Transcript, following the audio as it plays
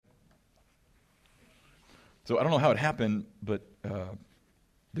So I don't know how it happened, but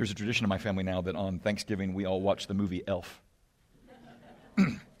there's a tradition in my family now that on Thanksgiving we all watch the movie Elf.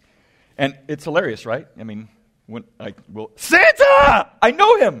 And it's hilarious, right? I mean, Santa! I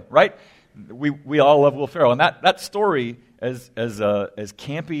know him, right? We all love Will Ferrell. And that story, as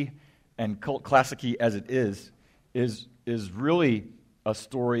campy and cult classic-y as it is really a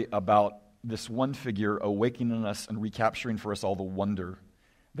story about this one figure awakening us and recapturing for us all the wonder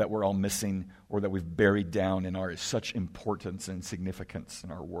that we're all missing or that we've buried down in our such importance and significance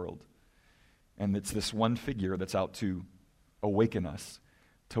in our world. And it's this one figure that's out to awaken us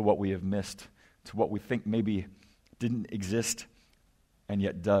to what we have missed, to what we think maybe didn't exist and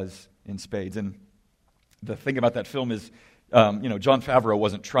yet does in spades. And the thing about that film is, Jon Favreau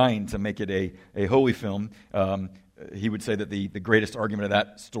wasn't trying to make it a holy film. He would say that the greatest argument of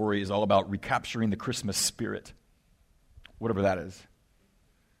that story is all about recapturing the Christmas spirit, whatever that is.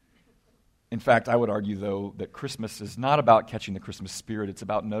 In fact, I would argue, though, that Christmas is not about catching the Christmas spirit. It's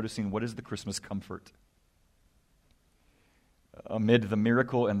about noticing what is the Christmas comfort. Amid the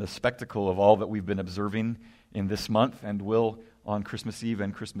miracle and the spectacle of all that we've been observing in this month and will on Christmas Eve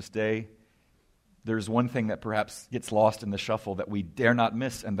and Christmas Day, there's one thing that perhaps gets lost in the shuffle that we dare not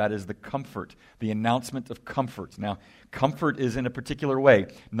miss, and that is the comfort, the announcement of comfort. Now, comfort is in a particular way,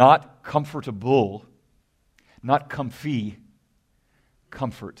 not comfortable, not comfy,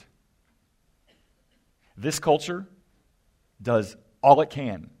 comfort. This culture does all it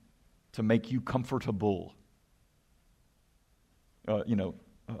can to make you comfortable.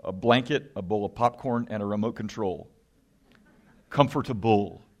 A blanket, a bowl of popcorn, and a remote control.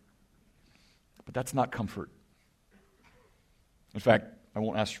 Comfortable. But that's not comfort. In fact, I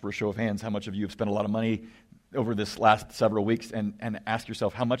won't ask for a show of hands how much of you have spent a lot of money over this last several weeks, and ask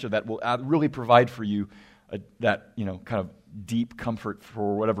yourself how much of that will really provide for you that kind of deep comfort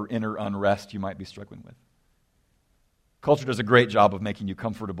for whatever inner unrest you might be struggling with. Culture does a great job of making you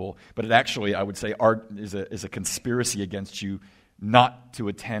comfortable, but it actually, I would say, is a conspiracy against you not to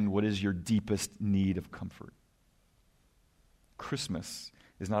attend what is your deepest need of comfort. Christmas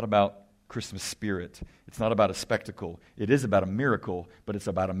is not about Christmas spirit. It's not about a spectacle. It is about a miracle, but it's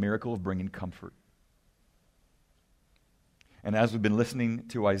about a miracle of bringing comfort. And as we've been listening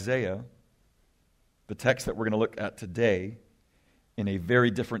to Isaiah, the text that we're going to look at today, in a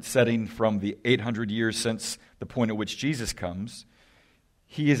very different setting from the 800 years since the point at which Jesus comes,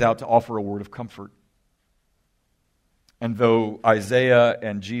 he is out to offer a word of comfort. And though Isaiah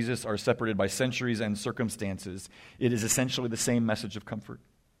and Jesus are separated by centuries and circumstances, it is essentially the same message of comfort.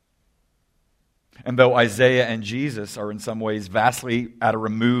 And though Isaiah and Jesus are in some ways vastly at a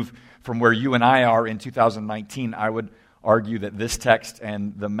remove from where you and I are in 2019, I would argue that this text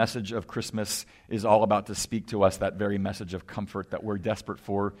and the message of Christmas is all about to speak to us that very message of comfort that we're desperate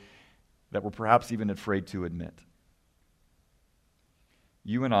for, that we're perhaps even afraid to admit.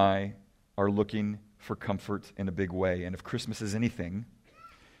 You and I are looking for comfort in a big way, and if Christmas is anything,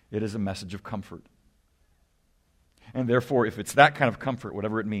 it is a message of comfort. And therefore, if it's that kind of comfort,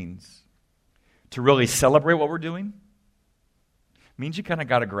 whatever it means, to really celebrate what we're doing, means you kind of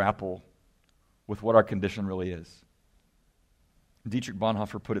got to grapple with what our condition really is. Dietrich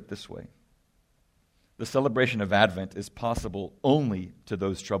Bonhoeffer put it this way: the celebration of Advent is possible only to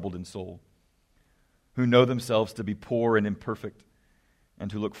those troubled in soul, who know themselves to be poor and imperfect,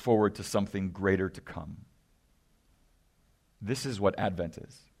 and who look forward to something greater to come. This is what Advent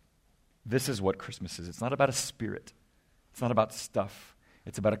is. This is what Christmas is. It's not about a spirit. It's not about stuff.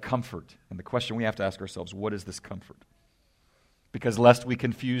 It's about a comfort. And the question we have to ask ourselves, what is this comfort? Because lest we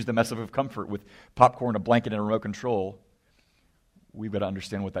confuse the message of comfort with popcorn, a blanket, and a remote control, we've got to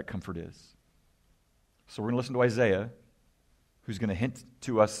understand what that comfort is. So we're going to listen to Isaiah, who's going to hint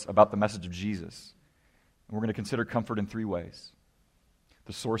to us about the message of Jesus. And we're going to consider comfort in three ways: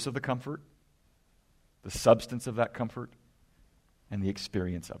 the source of the comfort, the substance of that comfort, and the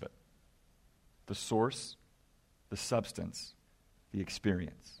experience of it. The source, the substance, the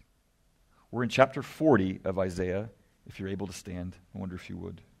experience. We're in chapter 40 of Isaiah. If you're able to stand, I wonder if you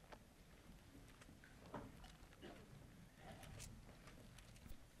would.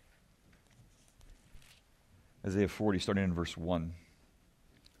 Isaiah 40, starting in verse 1.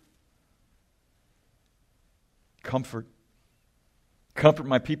 Comfort. Comfort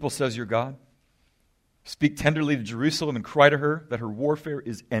my people, says your God. Speak tenderly to Jerusalem and cry to her that her warfare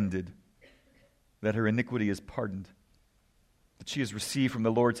is ended, that her iniquity is pardoned, that she has received from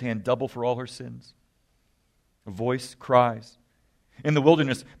the Lord's hand double for all her sins. A voice cries, in the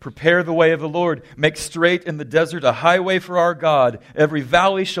wilderness, prepare the way of the Lord. Make straight in the desert a highway for our God. Every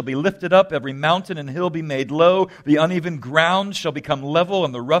valley shall be lifted up, every mountain and hill be made low. The uneven ground shall become level,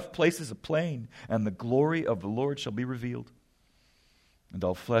 and the rough places a plain. And the glory of the Lord shall be revealed. And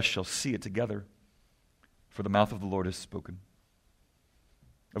all flesh shall see it together, for the mouth of the Lord has spoken.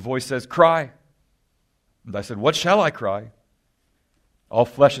 A voice says, cry. And I said, what shall I cry? All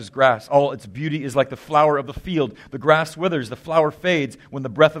flesh is grass. All its beauty is like the flower of the field. The grass withers, the flower fades when the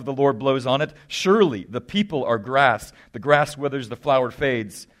breath of the Lord blows on it. Surely the people are grass. The grass withers, the flower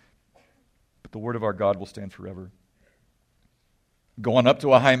fades. But the word of our God will stand forever. Go on up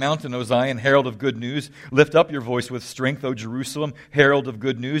to a high mountain, O Zion, herald of good news. Lift up your voice with strength, O Jerusalem, herald of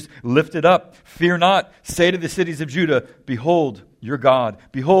good news. Lift it up. Fear not. Say to the cities of Judah, behold, your God.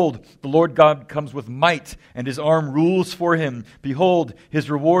 Behold, the Lord God comes with might, and his arm rules for him. Behold,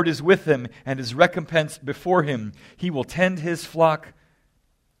 his reward is with him, and his recompense before him. He will tend his flock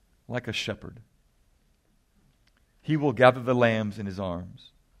like a shepherd. He will gather the lambs in his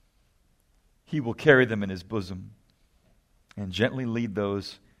arms. He will carry them in his bosom, and gently lead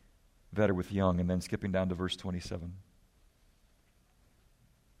those that are with young. And then skipping down to verse 27.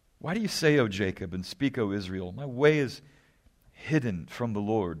 Why do you say, O Jacob, and speak, O Israel, my way is hidden from the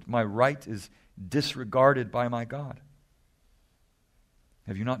Lord. My right is disregarded by my God.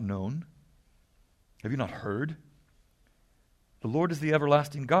 Have you not known? Have you not heard? The Lord is the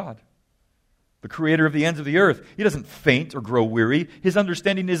everlasting God, the creator of the ends of the earth. He doesn't faint or grow weary. His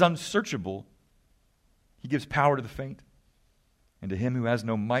understanding is unsearchable. He gives power to the faint, and to him who has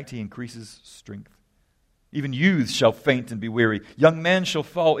no might he increases strength. Even youths shall faint and be weary. Young men shall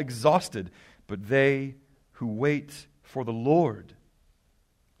fall exhausted, but they who wait for the Lord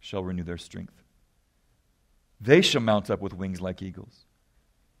shall renew their strength. They shall mount up with wings like eagles.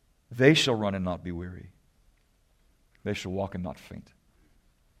 They shall run and not be weary. They shall walk and not faint.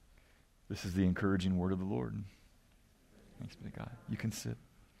 This is the encouraging word of the Lord. Thanks be to God. You can sit.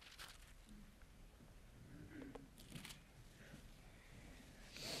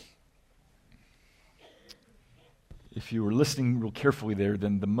 If you were listening real carefully there,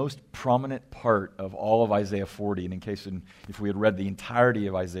 then the most prominent part of all of Isaiah 40, and if we had read the entirety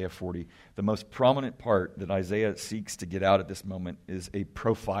of Isaiah 40, the most prominent part that Isaiah seeks to get out at this moment is a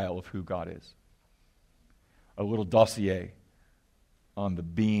profile of who God is. A little dossier on the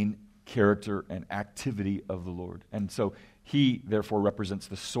being, character, and activity of the Lord. And so he, therefore, represents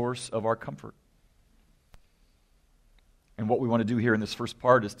the source of our comfort. And what we want to do here in this first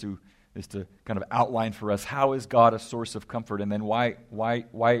part is to kind of outline for us, how is God a source of comfort, and then why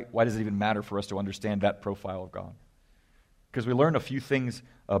does it even matter for us to understand that profile of God? Because we learn a few things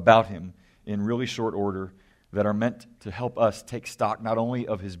about him in really short order that are meant to help us take stock not only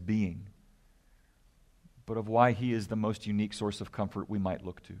of his being, but of why he is the most unique source of comfort we might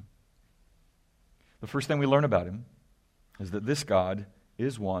look to. The first thing we learn about him is that this God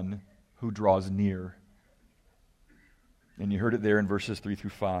is one who draws near. And you heard it there in verses 3 through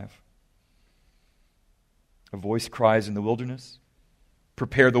 5. A voice cries in the wilderness,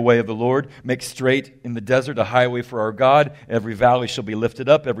 prepare the way of the Lord, make straight in the desert a highway for our God. Every valley shall be lifted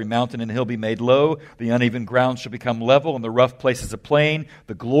up, every mountain and hill be made low. The uneven ground shall become level, and the rough places a plain.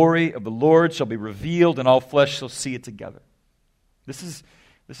 The glory of the Lord shall be revealed, and all flesh shall see it together. This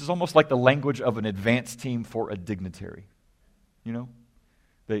is almost like the language of an advance team for a dignitary. You know?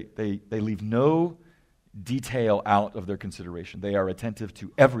 They leave no detail out of their consideration. They are attentive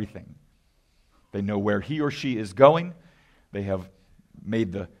to everything. They know where he or she is going. They have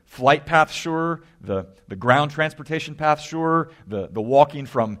made the flight path sure, the ground transportation path sure, the walking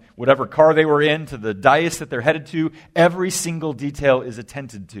from whatever car they were in to the dais that they're headed to. Every single detail is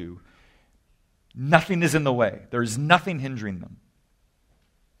attended to. Nothing is in the way. There is nothing hindering them.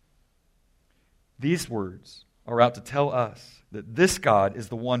 These words are out to tell us that this God is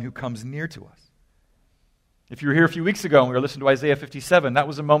the one who comes near to us. If you were here a few weeks ago and we were listening to Isaiah 57, that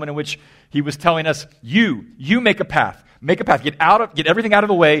was a moment in which he was telling us, you make a path. Make a path. Get everything out of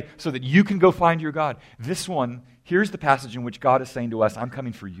the way so that you can go find your God. This one, here's the passage in which God is saying to us, I'm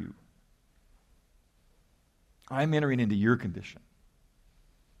coming for you. I'm entering into your condition.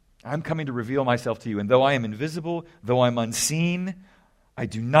 I'm coming to reveal myself to you. And though I am invisible, though I'm unseen, I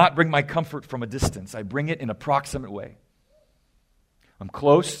do not bring my comfort from a distance. I bring it in a proximate way. I'm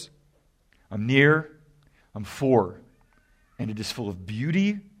close. I'm near. I'm for, and it is full of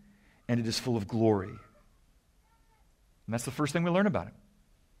beauty, and it is full of glory. And that's the first thing we learn about him.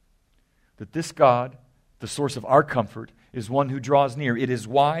 That this God, the source of our comfort, is one who draws near. It is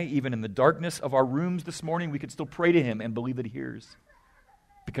why, even in the darkness of our rooms this morning, we could still pray to him and believe that he hears,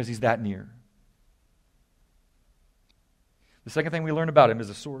 because he's that near. The second thing we learn about him as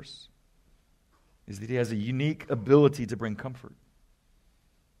a source is that he has a unique ability to bring comfort.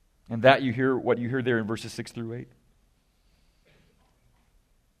 And that what you hear there in verses 6 through 8.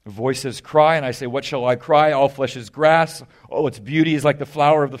 A voice says, cry, and I say, what shall I cry? All flesh is grass. Oh, its beauty is like the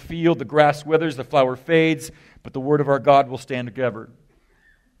flower of the field. The grass withers, the flower fades, but the word of our God will stand forever.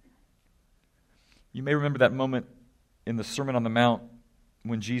 You may remember that moment in the Sermon on the Mount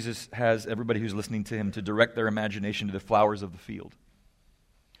when Jesus has everybody who's listening to him to direct their imagination to the flowers of the field.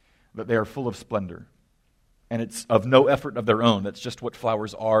 That they are full of splendor. And it's of no effort of their own. That's just what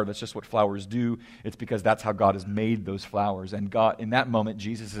flowers are. That's just what flowers do. It's because that's how God has made those flowers. And God, in that moment,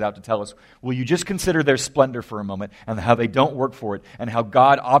 Jesus is out to tell us, will you just consider their splendor for a moment and how they don't work for it and how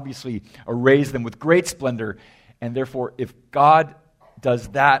God obviously arrays them with great splendor. And therefore, if God does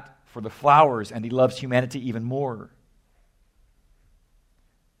that for the flowers and he loves humanity even more,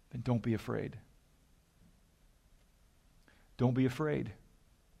 then don't be afraid. Don't be afraid.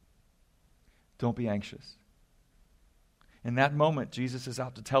 Don't be anxious. In that moment, Jesus is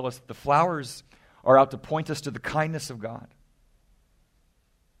out to tell us that the flowers are out to point us to the kindness of God.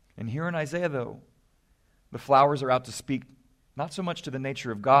 And here in Isaiah, though, the flowers are out to speak not so much to the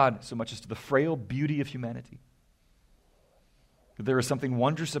nature of God, so much as to the frail beauty of humanity. That there is something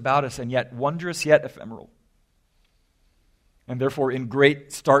wondrous about us, and yet wondrous yet ephemeral. And therefore, in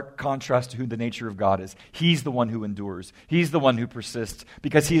great stark contrast to who the nature of God is. He's the one who endures. He's the one who persists.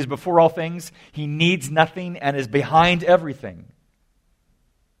 Because he is before all things, he needs nothing and is behind everything.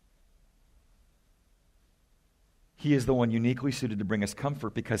 He is the one uniquely suited to bring us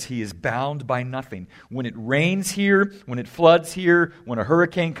comfort because he is bound by nothing. When it rains here, when it floods here, when a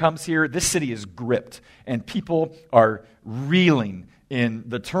hurricane comes here, this city is gripped. And people are reeling in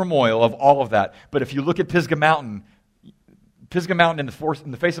the turmoil of all of that. But if you look at Pisgah Mountain in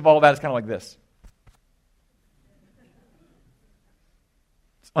the face of all of that is kind of like this.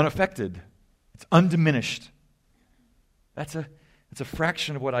 It's unaffected. It's undiminished. That's a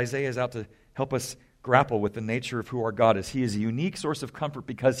fraction of what Isaiah is out to help us grapple with the nature of who our God is. He is a unique source of comfort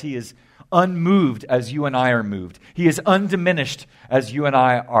because he is unmoved as you and I are moved. He is undiminished as you and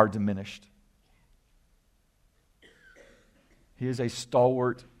I are diminished. He is a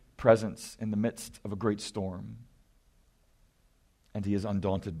stalwart presence in the midst of a great storm. And he is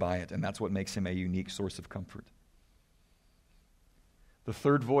undaunted by it, and that's what makes him a unique source of comfort. The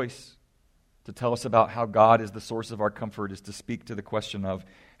third voice to tell us about how God is the source of our comfort is to speak to the question of,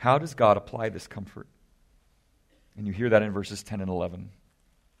 how does God apply this comfort? And you hear that in verses 10 and 11.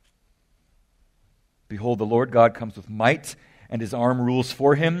 Behold, the Lord God comes with might, and his arm rules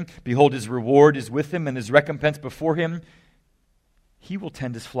for him. Behold, his reward is with him, and his recompense before him. He will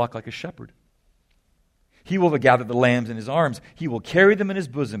tend his flock like a shepherd. He will gather the lambs in his arms. He will carry them in his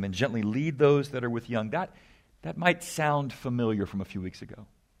bosom and gently lead those that are with young. That might sound familiar from a few weeks ago.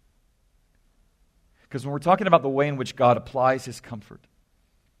 Because when we're talking about the way in which God applies his comfort,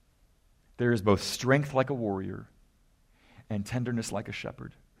 there is both strength like a warrior and tenderness like a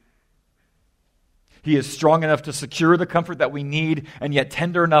shepherd. He is strong enough to secure the comfort that we need and yet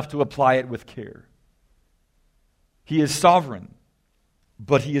tender enough to apply it with care. He is sovereign,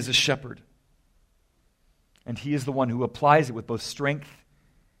 but he is a shepherd. And he is the one who applies it with both strength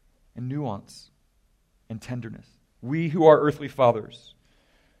and nuance and tenderness. We who are earthly fathers,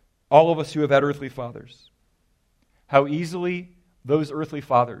 all of us who have had earthly fathers, how easily those earthly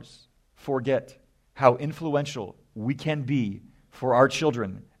fathers forget how influential we can be for our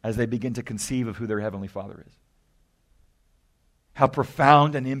children as they begin to conceive of who their heavenly Father is. How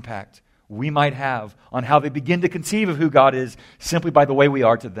profound an impact we might have on how they begin to conceive of who God is simply by the way we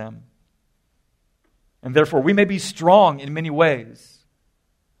are to them. And therefore, we may be strong in many ways,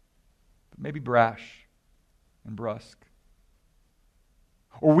 but maybe brash and brusque.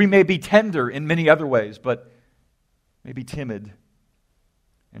 Or we may be tender in many other ways, but maybe timid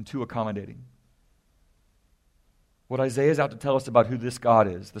and too accommodating. What Isaiah is out to tell us about who this God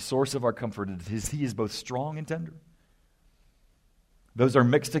is, the source of our comfort, is he is both strong and tender. Those are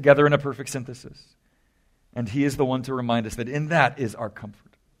mixed together in a perfect synthesis. And he is the one to remind us that in that is our comfort.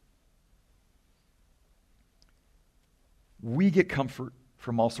 We get comfort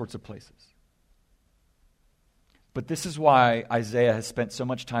from all sorts of places. But this is why Isaiah has spent so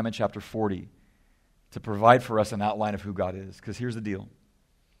much time in chapter 40 to provide for us an outline of who God is. Because here's the deal.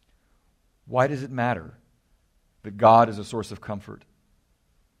 Why does it matter that God is a source of comfort?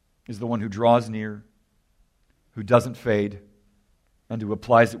 Is the one who draws near, who doesn't fade, and who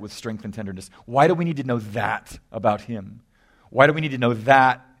applies it with strength and tenderness. Why do we need to know that about him? Why do we need to know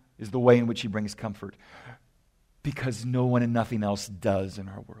that is the way in which he brings comfort? Because no one and nothing else does in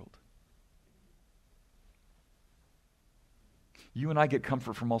our world. You and I get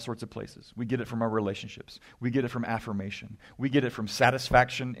comfort from all sorts of places. We get it from our relationships. We get it from affirmation. We get it from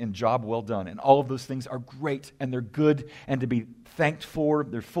satisfaction in job well done. And all of those things are great and they're good and to be thanked for.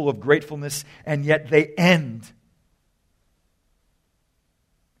 They're full of gratefulness, and yet they end.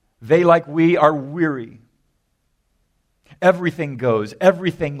 They, like we, are weary. Everything goes,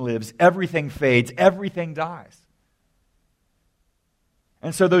 everything lives, everything fades, everything dies.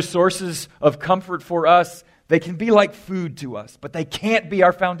 And so those sources of comfort for us, they can be like food to us, but they can't be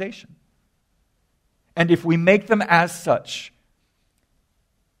our foundation. And if we make them as such,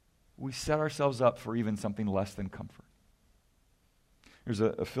 we set ourselves up for even something less than comfort. There's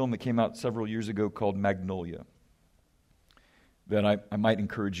a film that came out several years ago called Magnolia that I might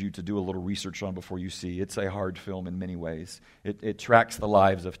encourage you to do a little research on before you see. It's a hard film in many ways. It tracks the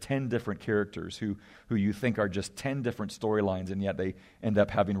lives of 10 different characters who you think are just 10 different storylines, and yet they end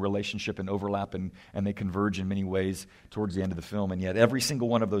up having relationship and overlap, and they converge in many ways towards the end of the film. And yet every single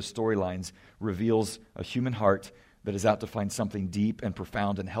one of those storylines reveals a human heart that is out to find something deep and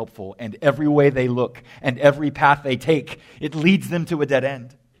profound and helpful, and every way they look and every path they take, it leads them to a dead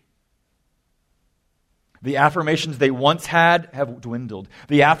end. The affirmations they once had have dwindled.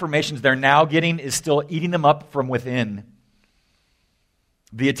 The affirmations they're now getting is still eating them up from within.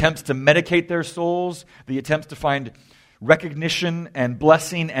 The attempts to medicate their souls, the attempts to find recognition and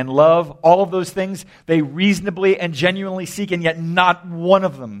blessing and love, all of those things they reasonably and genuinely seek, and yet not one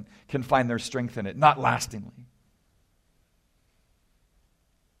of them can find their strength in it, not lastingly.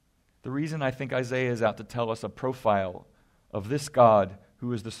 The reason I think Isaiah is out to tell us a profile of this God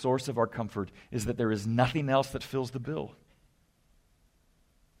who is the source of our comfort, is that there is nothing else that fills the bill.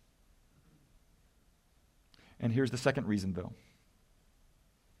 And here's the second reason, though.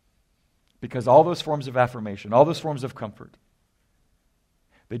 Because all those forms of affirmation, all those forms of comfort,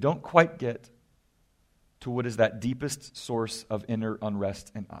 they don't quite get to what is that deepest source of inner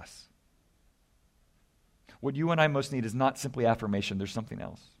unrest in us. What you and I most need is not simply affirmation, there's something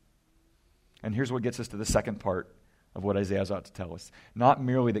else. And here's what gets us to the second part of what Isaiah is out to tell us. Not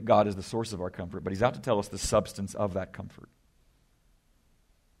merely that God is the source of our comfort, but he's out to tell us the substance of that comfort.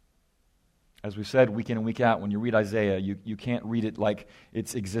 As we've said week in and week out, when you read Isaiah, you can't read it like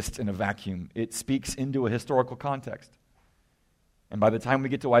it exists in a vacuum. It speaks into a historical context. And by the time we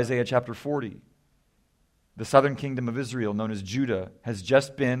get to Isaiah chapter 40, the southern kingdom of Israel, known as Judah, has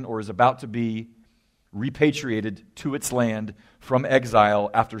just been or is about to be repatriated to its land from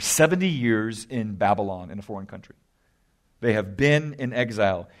exile after 70 years in Babylon, in a foreign country. They have been in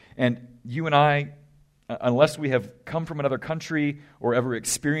exile. And you and I, unless we have come from another country or ever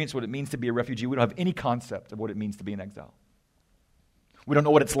experienced what it means to be a refugee, we don't have any concept of what it means to be in exile. We don't know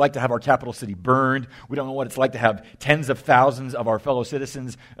what it's like to have our capital city burned. We don't know what it's like to have tens of thousands of our fellow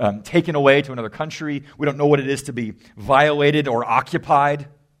citizens taken away to another country. We don't know what it is to be violated or occupied.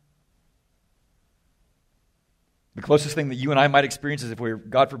 The closest thing that you and I might experience is if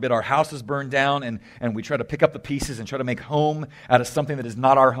God forbid, our house is burned down and we try to pick up the pieces and try to make home out of something that is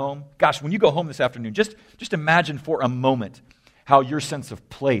not our home. Gosh, when you go home this afternoon, just imagine for a moment how your sense of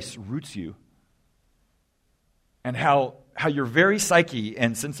place roots you, and how your very psyche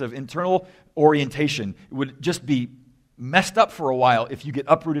and sense of internal orientation would just be messed up for a while if you get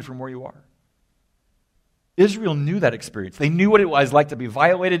uprooted from where you are. Israel knew that experience. They knew what it was like to be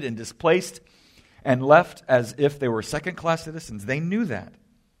violated and displaced and left as if they were second-class citizens. They knew that.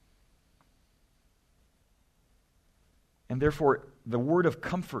 And therefore, the word of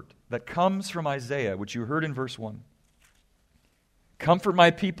comfort that comes from Isaiah, which you heard in verse 1. Comfort my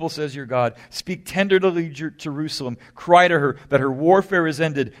people, says your God. Speak tenderly to Jerusalem. Cry to her that her warfare is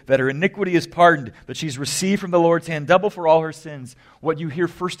ended, that her iniquity is pardoned, that she's received from the Lord's hand double for all her sins. What you hear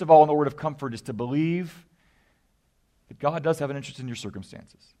first of all in the word of comfort is to believe that God does have an interest in your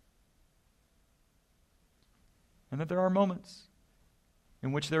circumstances. And that there are moments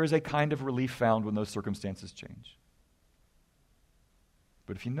in which there is a kind of relief found when those circumstances change.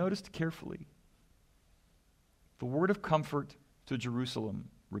 But if you noticed carefully, the word of comfort to Jerusalem,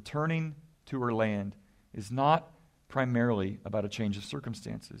 returning to her land, is not primarily about a change of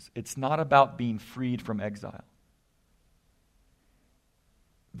circumstances. It's not about being freed from exile.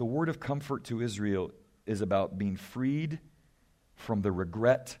 The word of comfort to Israel is about being freed from the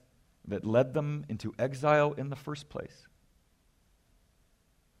regret that led them into exile in the first place.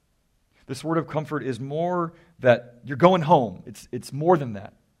 This word of comfort is more that you're going home. It's more than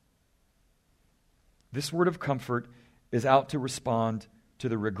that. This word of comfort is out to respond to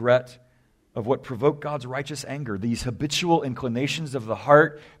the regret of what provoked God's righteous anger, these habitual inclinations of the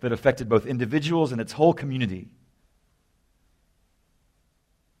heart that affected both individuals and its whole community.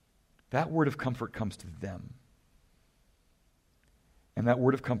 That word of comfort comes to them. And that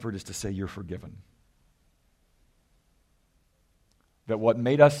word of comfort is to say, you're forgiven. That what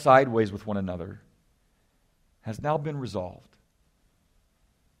made us sideways with one another has now been resolved.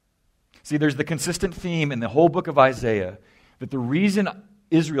 See, there's the consistent theme in the whole book of Isaiah that the reason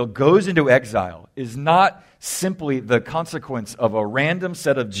Israel goes into exile is not simply the consequence of a random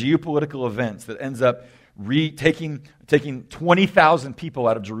set of geopolitical events that ends up taking 20,000 people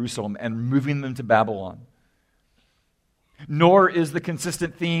out of Jerusalem and moving them to Babylon. Nor is the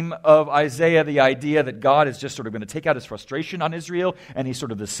consistent theme of Isaiah the idea that God is just sort of going to take out his frustration on Israel and he's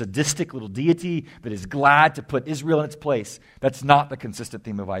sort of the sadistic little deity that is glad to put Israel in its place. That's not the consistent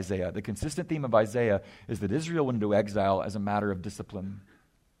theme of Isaiah. The consistent theme of Isaiah is that Israel went into exile as a matter of discipline,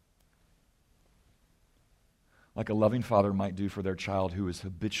 like a loving father might do for their child who is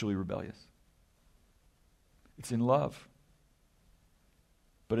habitually rebellious. It's in love,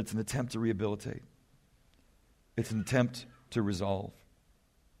 but it's an attempt to rehabilitate. It's an attempt to resolve.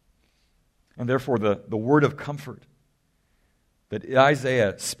 And therefore, the word of comfort that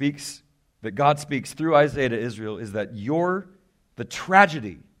Isaiah speaks, that God speaks through Isaiah to Israel, is that the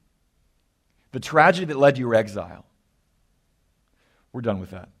tragedy that led to your exile, we're done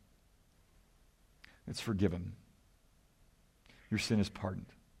with that. It's forgiven. Your sin is pardoned.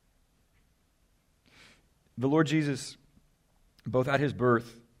 The Lord Jesus, both at his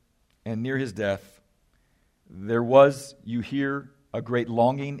birth and near his death, there was, you hear, a great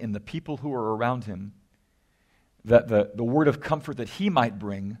longing in the people who were around him that the word of comfort that he might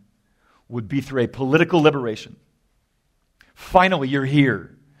bring would be through a political liberation. Finally, you're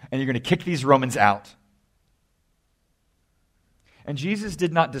here, and you're going to kick these Romans out. And Jesus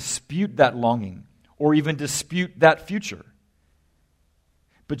did not dispute that longing or even dispute that future.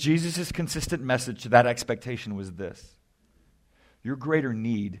 But Jesus' consistent message to that expectation was this: your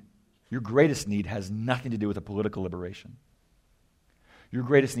greatest need has nothing to do with a political liberation. Your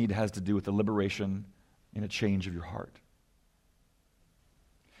greatest need has to do with the liberation and a change of your heart.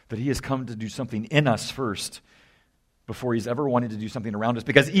 That he has come to do something in us first before he's ever wanted to do something around us.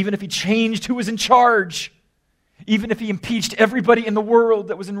 Because even if he changed who was in charge, even if he impeached everybody in the world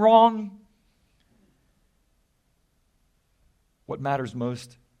that was in wrong, what matters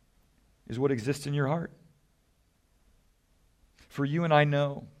most is what exists in your heart. For you and I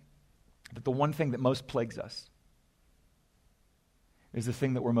know that the one thing that most plagues us is the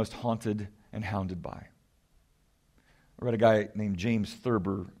thing that we're most haunted and hounded by. I read a guy named James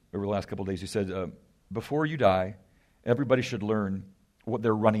Thurber over the last couple of days who said, before you die, everybody should learn what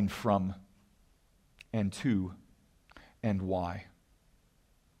they're running from and to and why.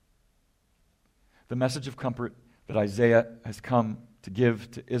 The message of comfort that Isaiah has come to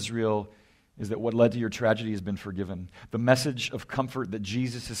give to Israel is that what led to your tragedy has been forgiven. The message of comfort that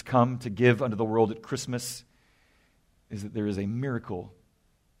Jesus has come to give unto the world at Christmas is that there is a miracle,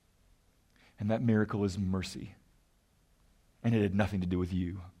 and that miracle is mercy. And it had nothing to do with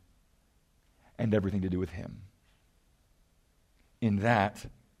you, and everything to do with him. In that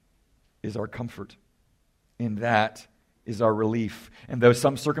is our comfort. In that is our relief. And though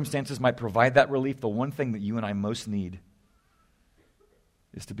some circumstances might provide that relief, the one thing that you and I most need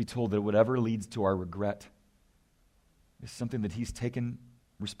is to be told that whatever leads to our regret is something that he's taken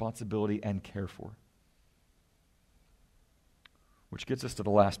responsibility and care for. Which gets us to the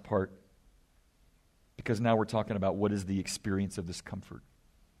last part, because now we're talking about what is the experience of this comfort.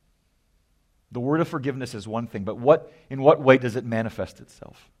 The word of forgiveness is one thing, but in what way does it manifest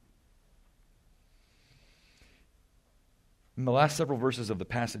itself? In the last several verses of the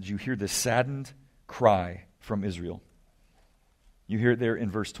passage, you hear this saddened cry from Israel. You hear it there in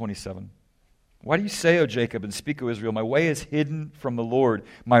verse 27. Why do you say, O Jacob, and speak, O Israel, my way is hidden from the Lord.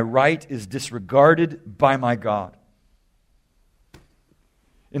 My right is disregarded by my God.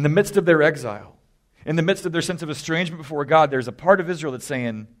 In the midst of their exile, in the midst of their sense of estrangement before God, there's a part of Israel that's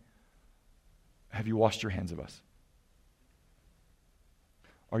saying, have you washed your hands of us?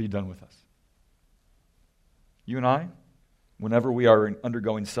 Are you done with us? You and I, whenever we are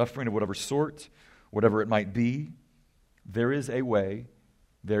undergoing suffering of whatever sort, whatever it might be, there is a way,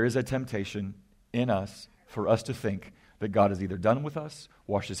 there is a temptation in us for us to think that God is either done with us,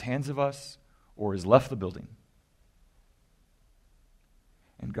 washed his hands of us, or has left the building.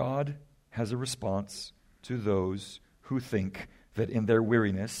 And God has a response to those who think that in their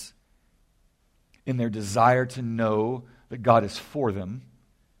weariness, in their desire to know that God is for them,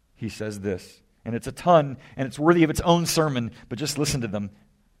 he says this. And it's a ton, and it's worthy of its own sermon, but just listen to them.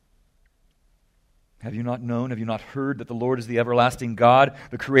 Have you not known, have you not heard that the Lord is the everlasting God,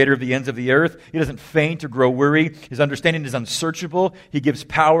 the creator of the ends of the earth? He doesn't faint or grow weary. His understanding is unsearchable. He gives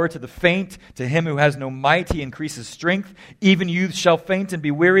power to the faint. To him who has no might, he increases strength. Even youths shall faint and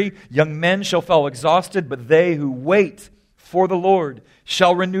be weary. Young men shall fall exhausted, but they who wait for the Lord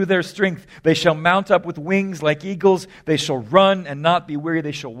shall renew their strength. They shall mount up with wings like eagles. They shall run and not be weary.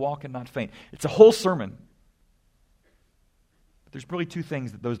 They shall walk and not faint. It's a whole sermon. But there's really two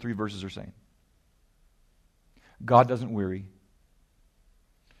things that those three verses are saying. God doesn't weary.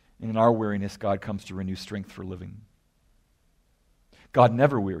 And in our weariness, God comes to renew strength for living. God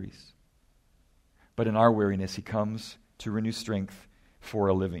never wearies. But in our weariness, he comes to renew strength for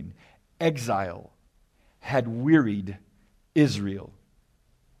a living. Exile had wearied Israel.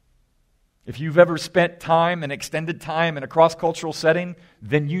 If you've ever spent time, an extended time in a cross-cultural setting,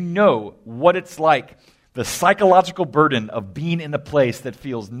 then you know what it's like, the psychological burden of being in a place that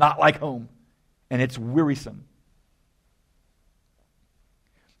feels not like home, and it's wearisome.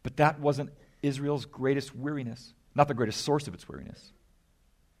 But that wasn't Israel's greatest weariness, not the greatest source of its weariness.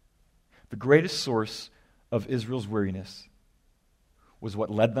 The greatest source of Israel's weariness was what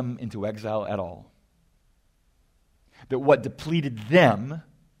led them into exile at all. That what depleted them,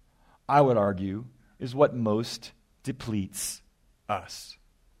 I would argue, is what most depletes us.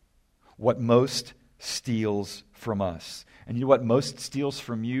 What most steals from us. And you know what most steals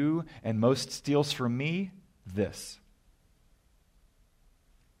from you and most steals from me? This.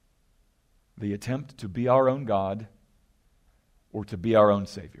 The attempt to be our own God or to be our own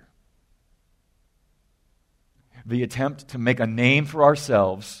Savior. The attempt to make a name for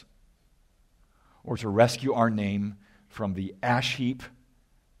ourselves or to rescue our name from the ash heap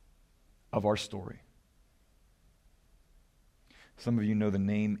of our story. Some of you know the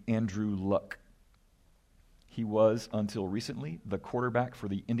name Andrew Luck. He was, until recently, the quarterback for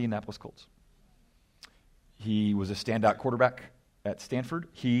the Indianapolis Colts. He was a standout quarterback at Stanford.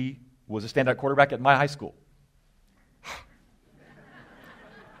 He was a standout quarterback at my high school.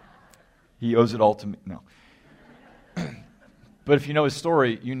 He owes it all to me. No. But if you know his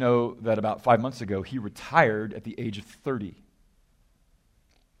story, you know that about 5 months ago, he retired at the age of 30.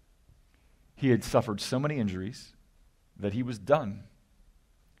 He had suffered so many injuries that he was done.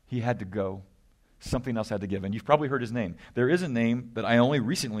 He had to go. Something else had to give. And you've probably heard his name. There is a name that I only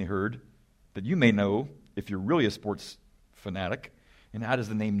recently heard that you may know if you're really a sports fanatic, and that is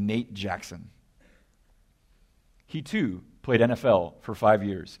the name Nate Jackson. He too played NFL for 5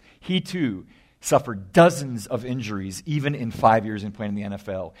 years. He too suffered dozens of injuries, even in 5 years in playing in the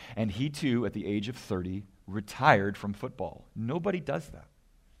NFL. And he too, at the age of 30, retired from football. Nobody does that.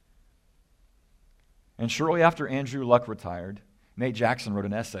 And shortly after Andrew Luck retired, Nate Jackson wrote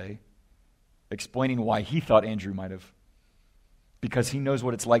an essay explaining why he thought Andrew might have, because he knows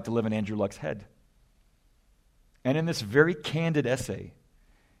what it's like to live in Andrew Luck's head. And in this very candid essay,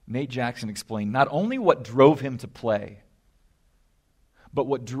 Nate Jackson explained not only what drove him to play, but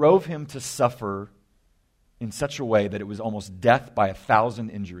what drove him to suffer in such a way that it was almost death by 1,000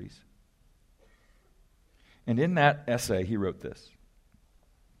 injuries. And in that essay, he wrote this.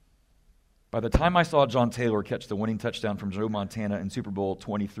 By the time I saw John Taylor catch the winning touchdown from Joe Montana in Super Bowl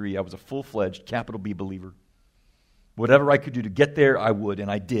 23, I was a full-fledged capital B believer. Whatever I could do to get there, I would, and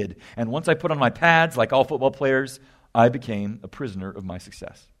I did. And once I put on my pads, like all football players, I became a prisoner of my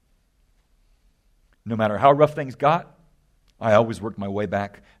success. No matter how rough things got, I always worked my way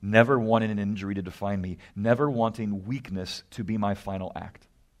back, never wanting an injury to define me, never wanting weakness to be my final act.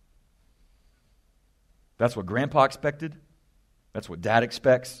 That's what Grandpa expected. That's what Dad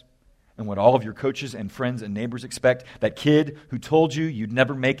expects. And what all of your coaches and friends and neighbors expect. That kid who told you you'd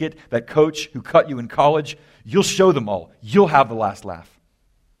never make it, that coach who cut you in college, you'll show them all. You'll have the last laugh.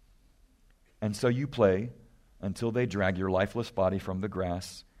 And so you play until they drag your lifeless body from the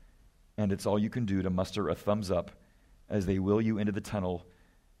grass, and it's all you can do to muster a thumbs up as they wheel you into the tunnel,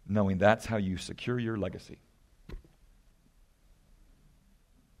 knowing that's how you secure your legacy.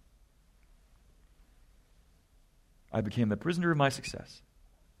 I became the prisoner of my success.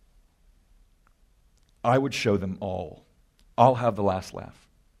 I would show them all. I'll have the last laugh.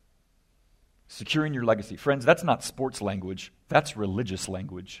 Securing your legacy. Friends, that's not sports language. That's religious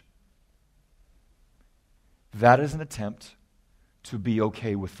language. That is an attempt to be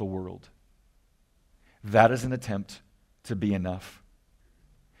okay with the world. That is an attempt to be enough.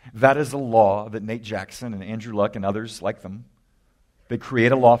 That is a law that Nate Jackson and Andrew Luck and others like them, they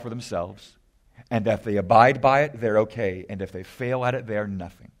create a law for themselves. And if they abide by it, they're okay. And if they fail at it, they are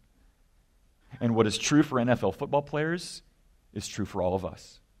nothing. And what is true for NFL football players is true for all of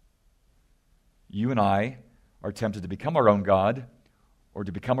us. You and I are tempted to become our own God or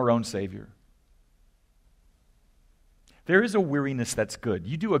to become our own Savior. There is a weariness that's good.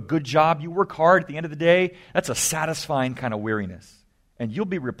 You do a good job, you work hard at the end of the day, that's a satisfying kind of weariness. And you'll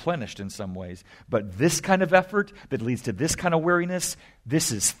be replenished in some ways. But this kind of effort that leads to this kind of weariness,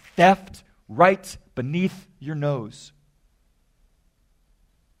 this is theft right beneath your nose.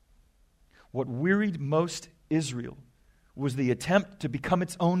 What wearied most Israel was the attempt to become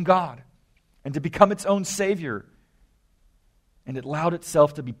its own God and to become its own Savior. And it allowed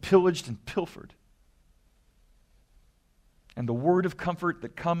itself to be pillaged and pilfered. And the word of comfort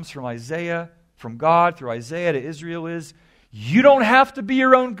that comes from Isaiah, from God through Isaiah to Israel is, you don't have to be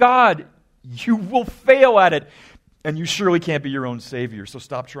your own God. You will fail at it. And you surely can't be your own Savior, so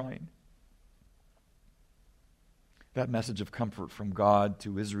stop trying. That message of comfort from God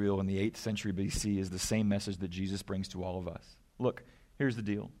to Israel in the 8th century BC is the same message that Jesus brings to all of us. Look, here's the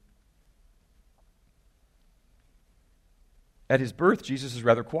deal. At his birth, Jesus is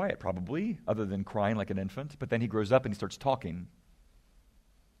rather quiet, probably, other than crying like an infant. But then he grows up and he starts talking.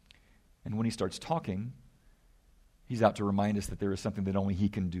 And when he starts talking, he's out to remind us that there is something that only he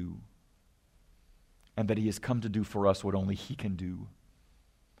can do. And that he has come to do for us what only he can do.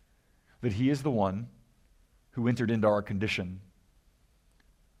 That he is the one who entered into our condition,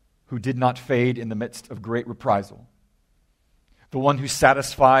 who did not fade in the midst of great reprisal. The one who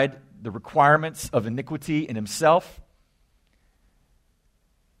satisfied the requirements of iniquity in himself,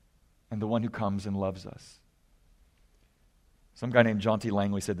 and the one who comes and loves us. Some guy named John T.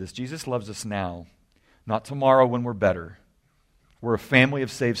 Langley said this: Jesus loves us now, not tomorrow when we're better. We're a family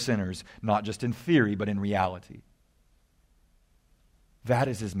of saved sinners, not just in theory, but in reality. That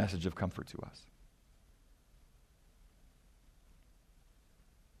is his message of comfort to us.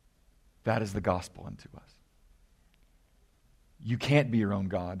 That is the gospel unto us. You can't be your own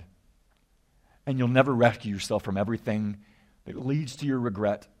God, and you'll never rescue yourself from everything that leads to your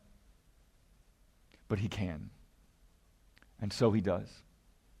regret. But he can. And so he does.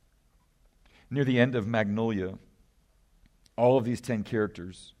 Near the end of Magnolia, all of these 10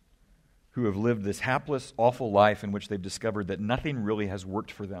 characters who have lived this hapless, awful life in which they've discovered that nothing really has worked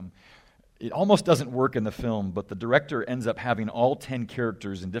for them. It almost doesn't work in the film, but the director ends up having all 10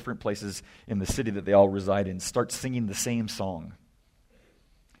 characters in different places in the city that they all reside in start singing the same song.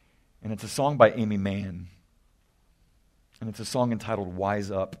 And it's a song by Amy Mann. And it's a song entitled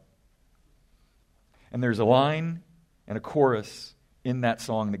Wise Up. And there's a line and a chorus in that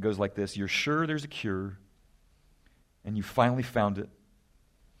song that goes like this: you're sure there's a cure, and you finally found it.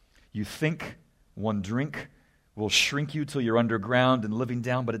 You think one drink will shrink you till you're underground and living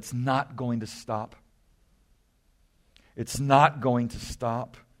down, but it's not going to stop. It's not going to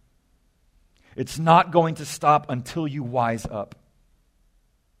stop. It's not going to stop until you wise up.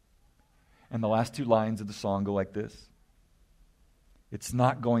 And the last 2 lines of the song go like this: it's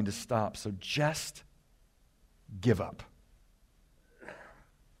not going to stop, so just give up.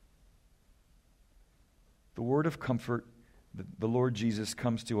 The word of comfort, the Lord Jesus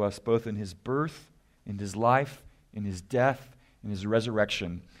comes to us both in his birth, in his life, in his death, in his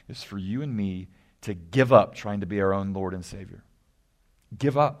resurrection, is for you and me to give up trying to be our own Lord and Savior.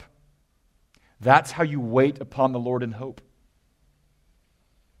 Give up. That's how you wait upon the Lord in hope.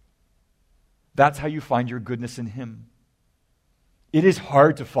 That's how you find your goodness in him. It is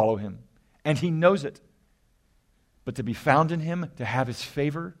hard to follow him, and he knows it. But to be found in him, to have his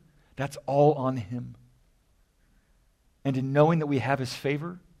favor, that's all on him. And in knowing that we have his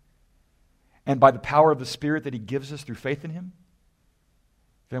favor, and by the power of the Spirit that he gives us through faith in him,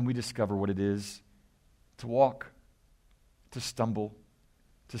 then we discover what it is to walk, to stumble,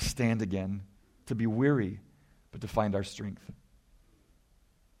 to stand again, to be weary, but to find our strength.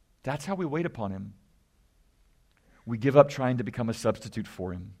 That's how we wait upon him. We give up trying to become a substitute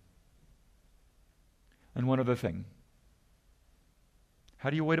for him. And one other thing. How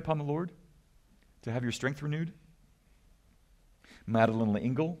do you wait upon the Lord? To have your strength renewed? Madeleine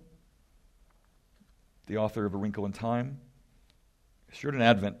L'Engle, the author of A Wrinkle in Time, shared an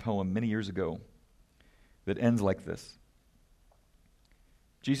Advent poem many years ago that ends like this: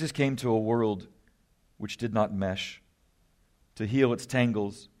 Jesus came to a world which did not mesh, to heal its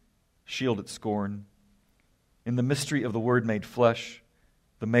tangles, shield its scorn. In the mystery of the Word made flesh,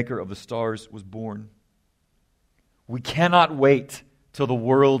 the maker of the stars was born. We cannot wait till the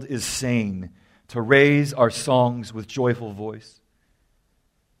world is sane to raise our songs with joyful voice.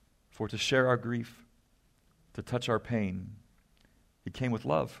 For to share our grief, to touch our pain, he came with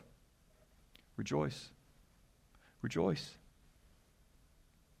love. Rejoice. Rejoice.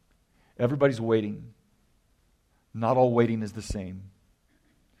 Everybody's waiting. Not all waiting is the same.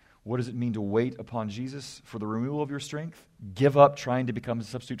 What does it mean to wait upon Jesus for the renewal of your strength? Give up trying to become a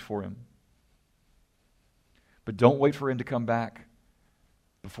substitute for him. But don't wait for him to come back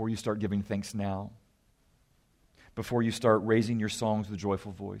before you start giving thanks now, before you start raising your songs with a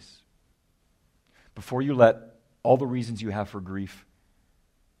joyful voice, before you let all the reasons you have for grief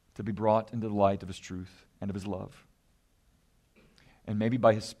to be brought into the light of his truth and of his love. And maybe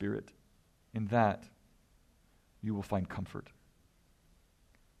by his Spirit, in that, you will find comfort.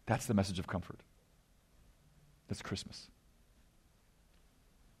 That's the message of comfort. That's Christmas.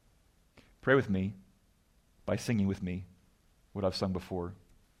 Pray with me by singing with me what I've sung before,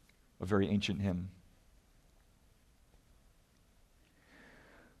 a very ancient hymn.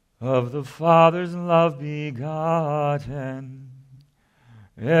 Of the Father's love begotten,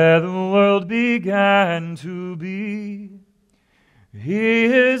 ere the world began to be, he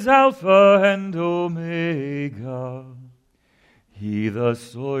is Alpha and Omega, he the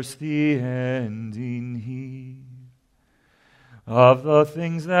source, the ending, he of the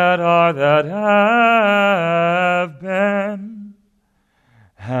things that are, that have been,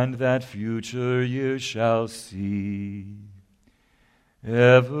 and that future years shall see,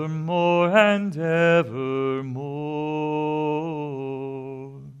 evermore and evermore.